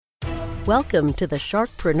Welcome to the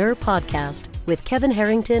Sharkpreneur Podcast with Kevin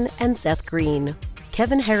Harrington and Seth Green.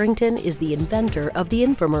 Kevin Harrington is the inventor of the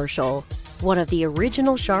infomercial, one of the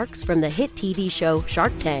original sharks from the hit TV show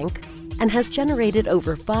Shark Tank, and has generated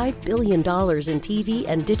over $5 billion in TV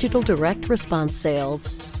and digital direct response sales.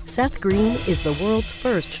 Seth Green is the world's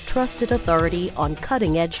first trusted authority on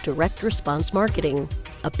cutting-edge direct response marketing,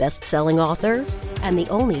 a best-selling author, and the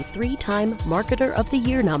only 3-time Marketer of the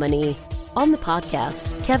Year nominee. On the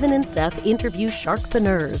podcast, Kevin and Seth interview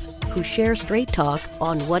sharkpreneurs who share straight talk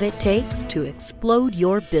on what it takes to explode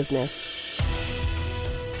your business.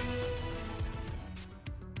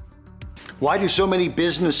 Why do so many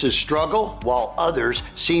businesses struggle while others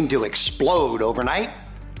seem to explode overnight?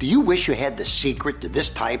 Do you wish you had the secret to this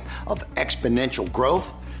type of exponential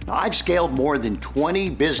growth? Now, I've scaled more than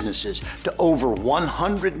 20 businesses to over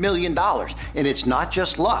 $100 million, and it's not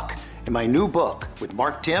just luck. In my new book with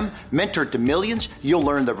Mark Timm, Mentor to Millions, you'll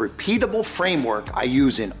learn the repeatable framework I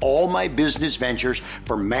use in all my business ventures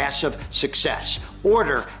for massive success.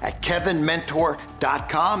 Order at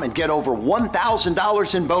kevinmentor.com and get over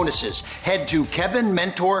 $1,000 in bonuses. Head to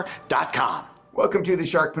kevinmentor.com. Welcome to the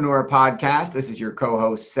Sharkpreneur Podcast. This is your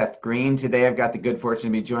co-host, Seth Green. Today, I've got the good fortune to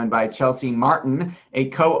be joined by Chelsea Martin, a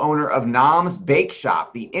co-owner of Nom's Bake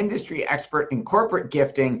Shop, the industry expert in corporate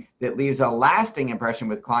gifting that leaves a lasting impression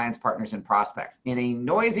with clients, partners, and prospects. In a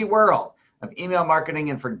noisy world of email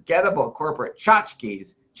marketing and forgettable corporate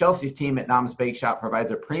tchotchkes, Chelsea's team at Nom's Bake Shop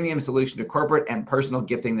provides a premium solution to corporate and personal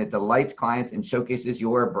gifting that delights clients and showcases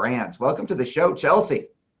your brands. Welcome to the show, Chelsea.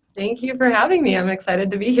 Thank you for having me. I'm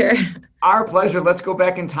excited to be here. Our pleasure. Let's go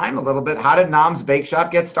back in time a little bit. How did Nom's Bake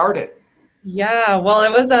Shop get started? Yeah, well,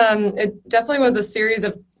 it definitely was a series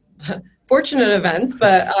of fortunate events,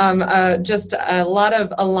 but just a lot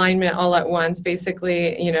of alignment all at once.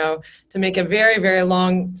 Basically, to make a very, very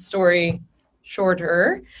long story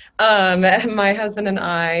shorter, my husband and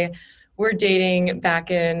I were dating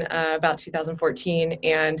back in about 2014,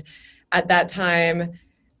 and at that time,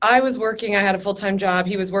 I was working. I had a full-time job.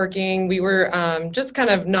 He was working. We were just kind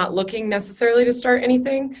of not looking necessarily to start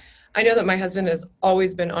anything. I know that my husband has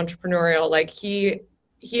always been entrepreneurial. Like he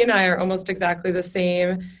and I are almost exactly the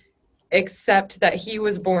same, except that he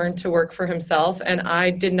was born to work for himself, and I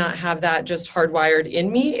did not have that just hardwired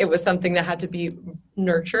in me. It was something that had to be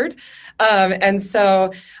nurtured. And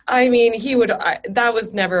so, that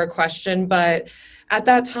was never a question. But at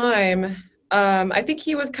that time, I think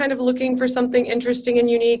he was kind of looking for something interesting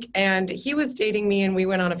and unique, and he was dating me, and we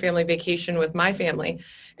went on a family vacation with my family,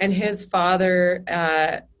 and his father,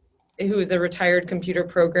 who is a retired computer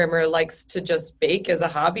programmer, likes to just bake as a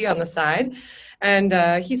hobby on the side. And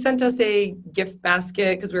he sent us a gift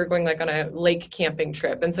basket because we were going on a lake camping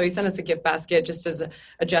trip. And so he sent us a gift basket just as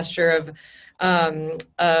a gesture of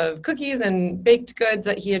cookies and baked goods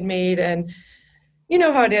that he had made. And you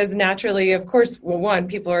know how it is naturally, of course, well, one,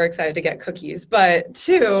 people are excited to get cookies, but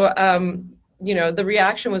two, the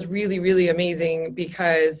reaction was really, really amazing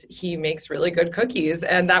because he makes really good cookies,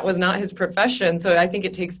 and that was not his profession. So I think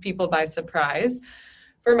it takes people by surprise.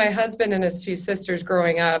 For my husband and his two sisters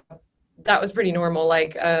growing up, that was pretty normal.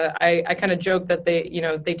 I kind of joke that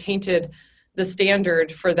they tainted the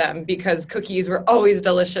standard for them because cookies were always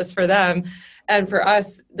delicious for them. And for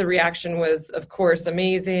us, the reaction was, of course,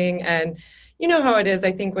 amazing. And you know how it is,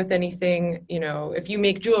 I think, with anything, if you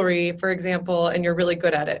make jewelry, for example, and you're really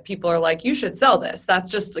good at it, people are like, you should sell this.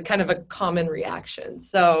 That's just a kind of a common reaction.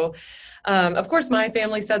 So, of course, my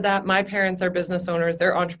family said that. My parents are business owners.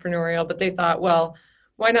 They're entrepreneurial, but they thought, well,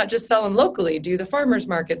 why not just sell them locally, do the farmers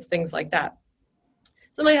markets, things like that.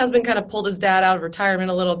 So my husband kind of pulled his dad out of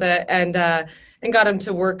retirement a little bit and got him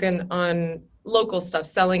to work on local stuff,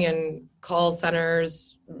 selling in call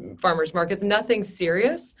centers, farmers markets, nothing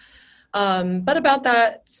serious. But about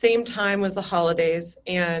that same time was the holidays,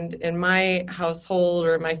 and in my household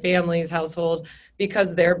or my family's household,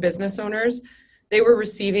 because they're business owners, they were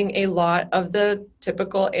receiving a lot of the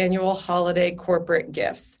typical annual holiday corporate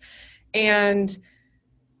gifts. And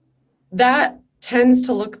that tends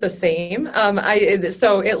to look the same.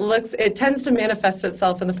 It tends to manifest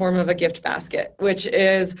itself in the form of a gift basket, which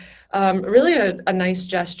is really a nice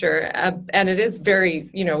gesture, and it is very,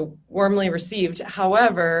 warmly received.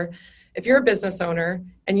 However, if you're a business owner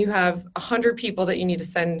and you have 100 people that you need to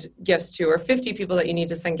send gifts to, or 50 people that you need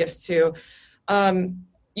to send gifts to,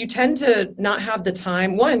 you tend to not have the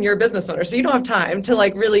time. One, you're a business owner, so you don't have time to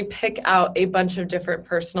really pick out a bunch of different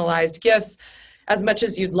personalized gifts as much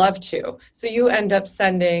as you'd love to. So you end up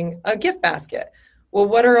sending a gift basket. Well,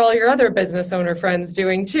 what are all your other business owner friends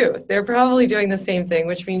doing too? They're probably doing the same thing,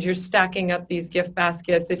 which means you're stacking up these gift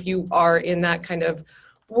baskets if you are in that kind of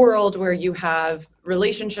world where you have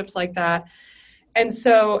relationships like that. And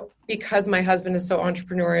so because my husband is so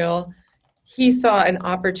entrepreneurial, he saw an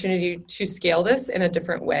opportunity to scale this in a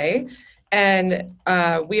different way. And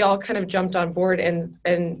we all kind of jumped on board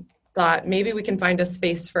and thought maybe we can find a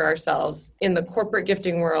space for ourselves in the corporate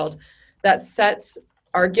gifting world that sets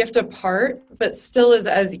our gift apart, but still is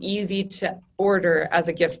as easy to order as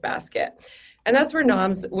a gift basket. And that's where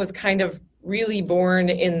Noms was kind of really born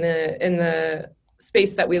in the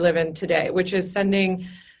space that we live in today, which is sending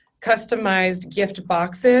customized gift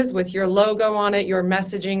boxes with your logo on it, your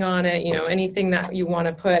messaging on it, anything that you want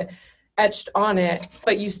to put etched on it,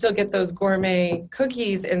 but you still get those gourmet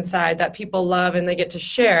cookies inside that people love and they get to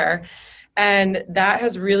share. And that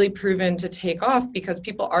has really proven to take off because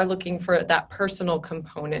people are looking for that personal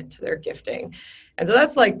component to their gifting. And so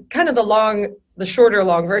that's like kind of the shorter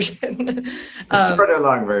long version. Shorter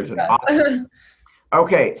long version. Awesome.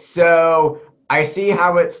 Okay, so I see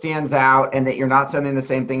how it stands out and that you're not sending the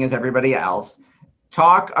same thing as everybody else.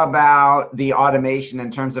 Talk about the automation in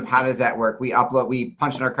terms of how does that work? We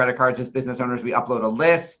punch in our credit cards as business owners, we upload a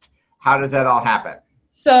list. How does that all happen?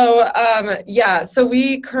 So, so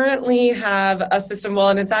we currently have a system,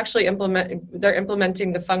 and it's actually they're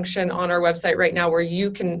implementing the function on our website right now where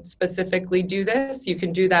you can specifically do this. You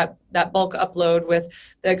can do that bulk upload with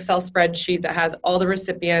the Excel spreadsheet that has all the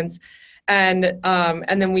recipients. And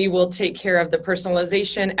then we will take care of the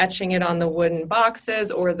personalization, etching it on the wooden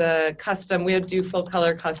boxes or the custom. We do full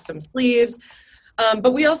color custom sleeves.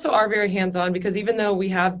 But we also are very hands-on because even though we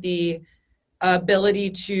have the ability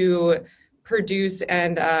to produce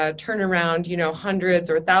and turn around, hundreds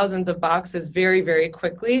or thousands of boxes very, very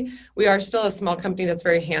quickly, we are still a small company that's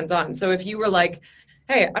very hands-on. So if you were like,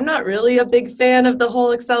 hey, I'm not really a big fan of the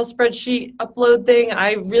whole Excel spreadsheet upload thing,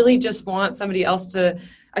 I really just want somebody else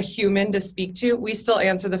a human to speak to, we still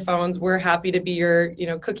answer the phones. We're happy to be your,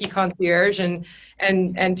 cookie concierge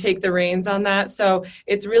and take the reins on that. So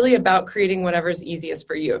it's really about creating whatever's easiest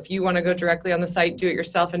for you. If you want to go directly on the site, do it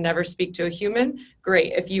yourself and never speak to a human,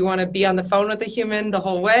 great. If you want to be on the phone with a human the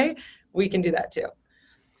whole way, we can do that too.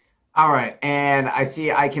 All right, and I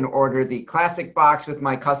see I can order the classic box with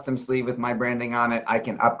my custom sleeve with my branding on it. I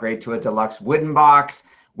can upgrade to a deluxe wooden box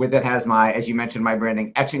with it has as you mentioned, my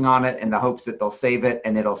branding etching on it in the hopes that they'll save it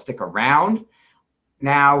and it'll stick around.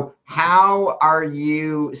 Now, how are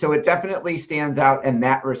you, so it definitely stands out in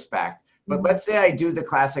that respect, but let's say I do the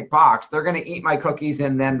classic box, they're going to eat my cookies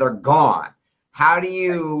and then they're gone. How do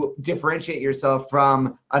you differentiate yourself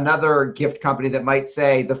from another gift company that might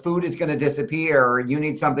say the food is going to disappear or you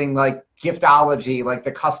need something like Giftology, like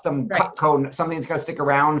the custom cut code, something that's going to stick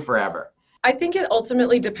around forever? I think it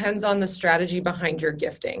ultimately depends on the strategy behind your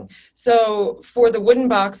gifting. So for the wooden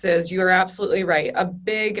boxes, you're absolutely right. A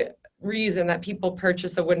big reason that people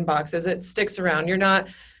purchase a wooden box is it sticks around. You're not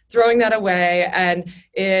throwing that away, and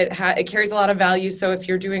it carries a lot of value. So if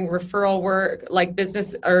you're doing referral work, like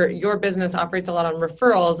business or your business operates a lot on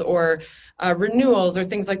referrals or renewals or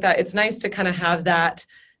things like that, it's nice to kind of have that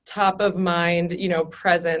top of mind,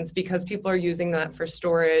 presence because people are using that for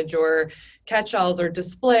storage or catch-alls or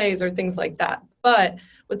displays or things like that. But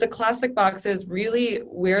with the classic boxes, really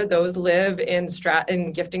where those live in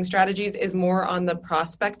gifting strategies is more on the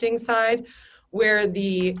prospecting side, where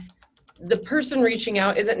the person reaching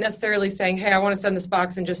out isn't necessarily saying, hey, I want to send this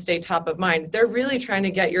box and just stay top of mind. They're really trying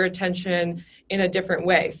to get your attention in a different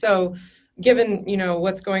way. So given,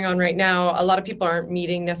 what's going on right now, a lot of people aren't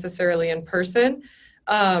meeting necessarily in person.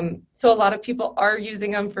 So a lot of people are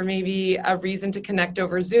using them for maybe a reason to connect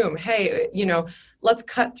over Zoom. Hey, let's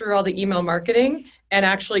cut through all the email marketing and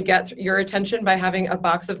actually get your attention by having a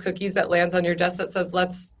box of cookies that lands on your desk that says,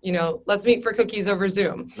 let's meet for cookies over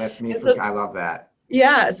Zoom. I love that.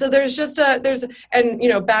 Yeah. So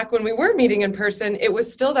back when we were meeting in person, it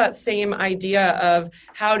was still that same idea of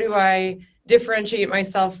how do I differentiate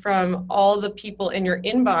myself from all the people in your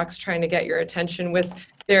inbox trying to get your attention with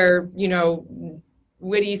their,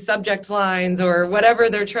 witty subject lines or whatever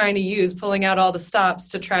they're trying to use, pulling out all the stops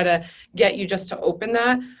to try to get you just to open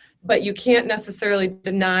that. But you can't necessarily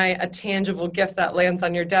deny a tangible gift that lands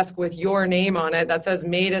on your desk with your name on it that says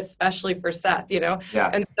made especially for Seth, Yes.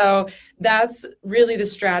 And so that's really the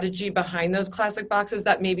strategy behind those classic boxes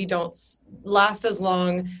that maybe don't last as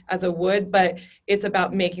long as a would, but it's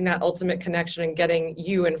about making that ultimate connection and getting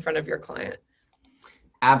you in front of your client.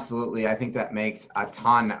 Absolutely. I think that makes a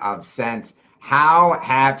ton of sense.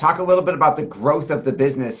 Talk a little bit about the growth of the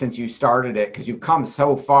business since you started it, because you've come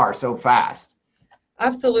so far, so fast.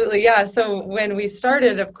 Absolutely. Yeah. So when we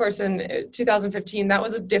started, of course, in 2015, that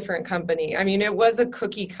was a different company. I mean, it was a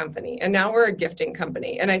cookie company and now we're a gifting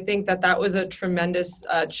company. And I think that was a tremendous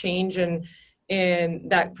change in in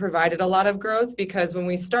that provided a lot of growth, because when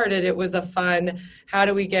we started, it was a fun, how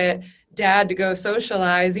do we get dad to go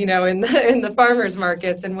socialize, in the farmers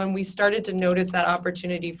markets. And when we started to notice that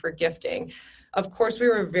opportunity for gifting, of course, we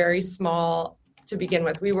were very small to begin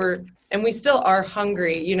with. And we still are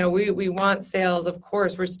hungry. We want sales, of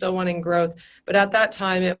course, we're still wanting growth. But at that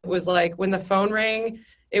time, it was like when the phone rang,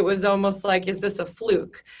 it was almost like, is this a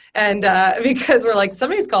fluke? And because we're like,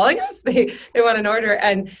 somebody's calling us, they want an order.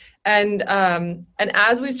 And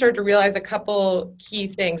as we started to realize a couple key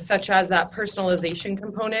things, such as that personalization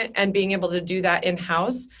component and being able to do that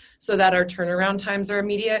in-house so that our turnaround times are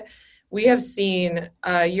immediate, we have seen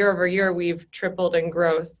year over year, we've tripled in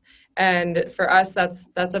growth. And for us, that's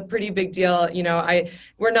a pretty big deal.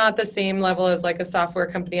 We're not the same level as like a software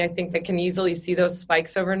company, I think, that can easily see those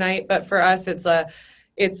spikes overnight. But for us,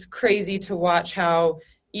 it's crazy to watch how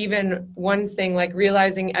even one thing like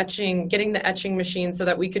realizing etching, getting the etching machine so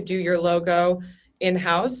that we could do your logo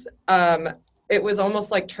in-house, it was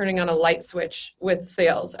almost like turning on a light switch with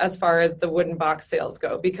sales as far as the wooden box sales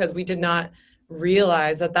go, because we did not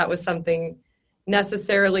realize that was something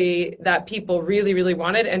necessarily that people really, really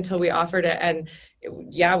wanted until we offered it. And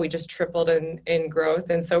we just tripled in growth.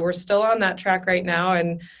 And so we're still on that track right now,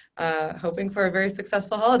 and hoping for a very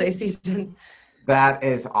successful holiday season. That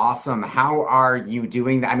is awesome. How are you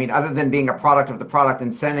doing that? I mean, other than being a product of the product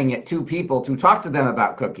and sending it to people to talk to them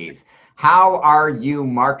about cookies, how are you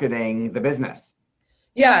marketing the business?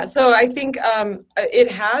 Yeah, so I think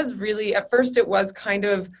it has really, at first it was kind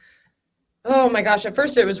of, oh my gosh, at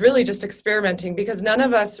first it was really just experimenting, because none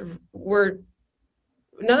of us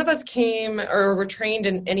came or were trained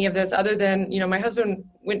in any of this other than, my husband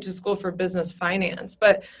went to school for business finance,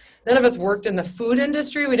 but none of us worked in the food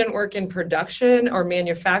industry. We didn't work in production or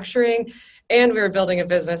manufacturing, and we were building a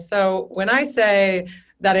business. So when I say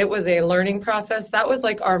that it was a learning process, that was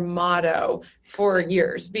like our motto for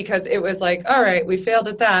years, because it was like, all right, we failed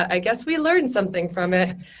at that. I guess we learned something from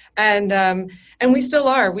it. And we still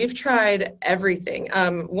are. We've tried everything.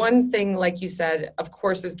 One thing, like you said, of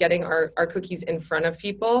course, is getting our cookies in front of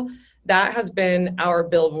people. That has been our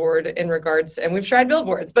billboard in regards, and we've tried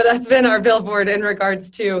billboards, but that's been our billboard in regards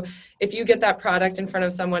to, if you get that product in front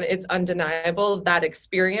of someone, it's undeniable. That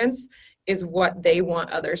experience is what they want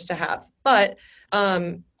others to have. But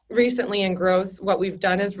recently in growth, what we've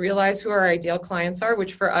done is realize who our ideal clients are,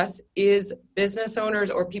 which for us is business owners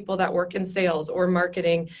or people that work in sales or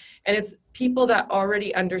marketing. And it's people that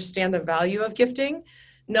already understand the value of gifting,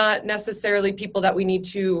 not necessarily people that we need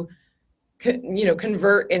to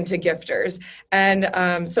convert into gifters.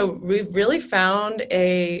 And so we've really found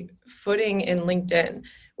a footing in LinkedIn,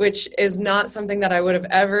 which is not something that I would have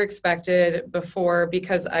ever expected before,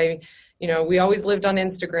 because we always lived on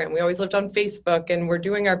Instagram, we always lived on Facebook, and we're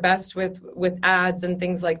doing our best with ads and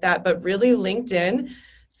things like that. But really LinkedIn,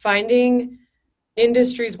 finding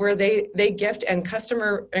industries where they gift and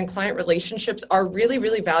customer and client relationships are really,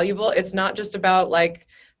 really valuable. It's not just about like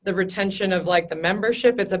the retention of like the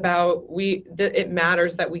membership. It's about it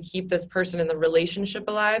matters that we keep this person in the relationship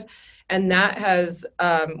alive. And that has,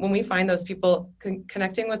 when we find those people,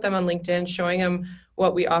 connecting with them on LinkedIn, showing them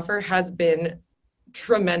what we offer has been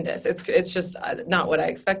tremendous. It's just not what I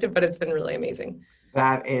expected, but it's been really amazing.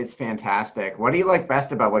 That is fantastic. What do you like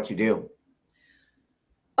best about what you do?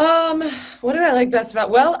 What do I like best about?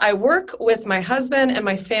 Well, I work with my husband and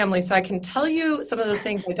my family, so I can tell you some of the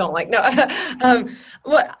things I don't like. No,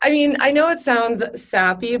 well, I mean, I know it sounds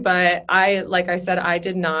sappy, but like I said, I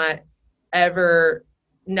did not ever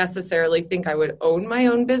necessarily think I would own my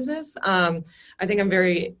own business. I think I'm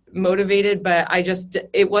very motivated, but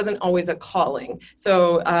it wasn't always a calling.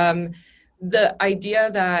 So, the idea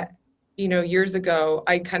that, years ago,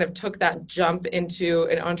 I kind of took that jump into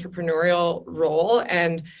an entrepreneurial role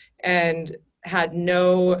and had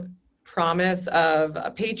no promise of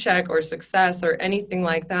a paycheck or success or anything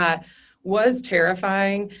like that was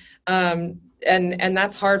terrifying. And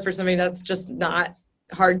that's hard for somebody that's just not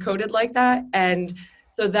hard-coded like that. And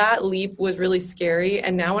so that leap was really scary.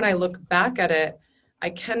 And now when I look back at it,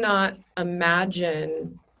 I cannot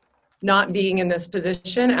imagine not being in this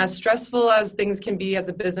position, as stressful as things can be as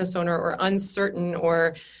a business owner, or uncertain,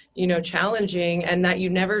 or, challenging, and that you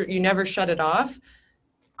never shut it off.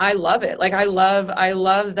 I love it. Like, I love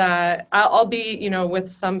that. I'll be, with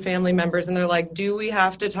some family members, and they're like, do we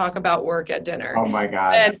have to talk about work at dinner? Oh my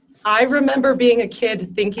God. And I remember being a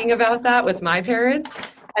kid thinking about that with my parents.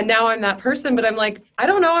 And now I'm that person, but I'm like, I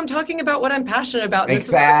don't know. I'm talking about what I'm passionate about.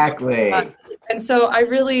 Exactly. And so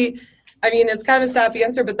it's kind of a sappy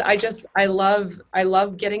answer, but I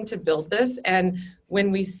love getting to build this. And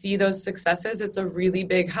when we see those successes, it's a really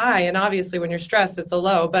big high. And obviously when you're stressed, it's a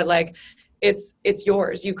low, but like, it's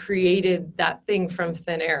yours. You created that thing from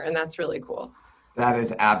thin air, and that's really cool. That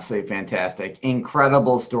is absolutely fantastic.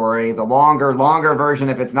 Incredible story. The longer version,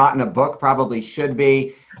 if it's not in a book, probably should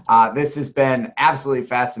be. This has been absolutely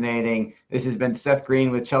fascinating. This has been Seth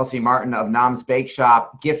Green with Chelsea Martin of Nam's Bake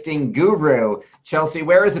Shop, gifting guru. Chelsea,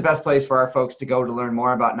 where is the best place for our folks to go to learn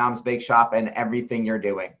more about Nam's Bake Shop and everything you're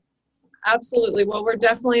doing? Absolutely. Well, we're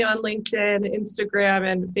definitely on LinkedIn,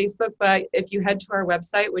 Instagram, and Facebook, but if you head to our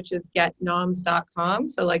website, which is getnoms.com,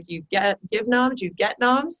 so like you give noms, you get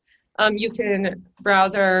noms, you can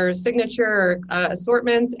browse our signature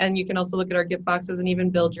assortments, and you can also look at our gift boxes and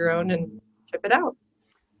even build your own and ship it out.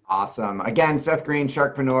 Awesome. Again, Seth Green,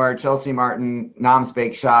 Sharkpreneur, Chelsea Martin, Nam's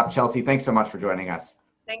Bake Shop. Chelsea, thanks so much for joining us.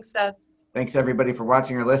 Thanks, Seth. Thanks, everybody, for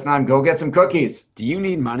watching or listening. Go get some cookies. Do you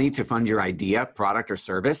need money to fund your idea, product, or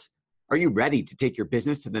service? Are you ready to take your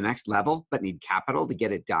business to the next level but need capital to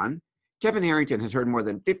get it done? Kevin Harrington has heard more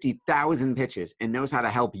than 50,000 pitches and knows how to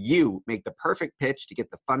help you make the perfect pitch to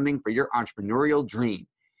get the funding for your entrepreneurial dream.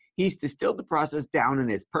 He's distilled the process down in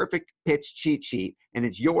his perfect pitch cheat sheet, and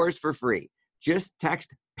it's yours for free. Just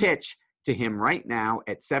text PITCH to him right now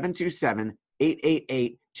at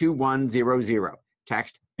 727-888-2100.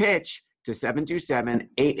 Text PITCH to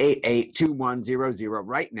 727-888-2100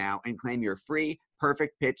 right now and claim your free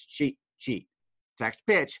perfect pitch cheat sheet. Text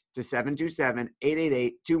PITCH to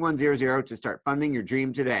 727-888-2100 to start funding your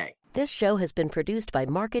dream today. This show has been produced by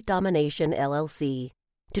Market Domination, LLC.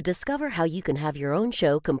 To discover how you can have your own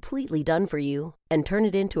show completely done for you and turn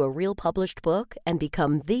it into a real published book and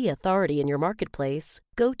become the authority in your marketplace,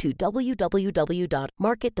 go to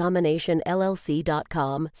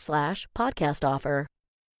www.marketdominationllc.com/podcast offer.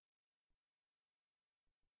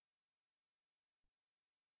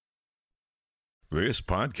 This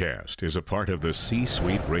podcast is a part of the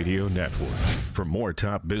C-Suite Radio Network. For more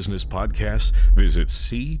top business podcasts, visit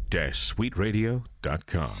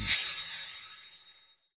c-suiteradio.com.